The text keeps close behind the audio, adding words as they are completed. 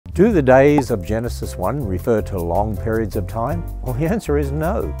Do the days of Genesis 1 refer to long periods of time? Well, the answer is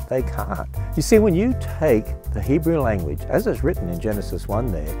no, they can't. You see, when you take the Hebrew language, as it's written in Genesis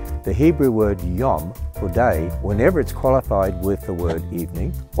 1 there, the Hebrew word yom, for day, whenever it's qualified with the word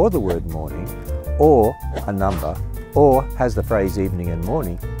evening, or the word morning, or a number, or has the phrase evening and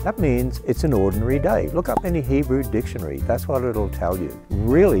morning, that means it's an ordinary day. Look up any Hebrew dictionary, that's what it'll tell you.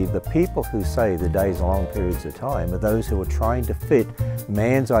 Really, the people who say the days are long periods of time are those who are trying to fit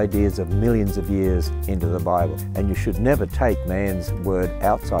man's ideas of millions of years into the Bible. And you should never take man's word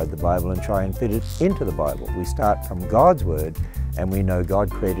outside the Bible and try and fit it into the Bible. We start from God's word, and we know God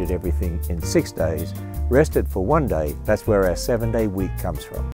created everything in 6 days, rested for one day. That's where our 7-day week comes from.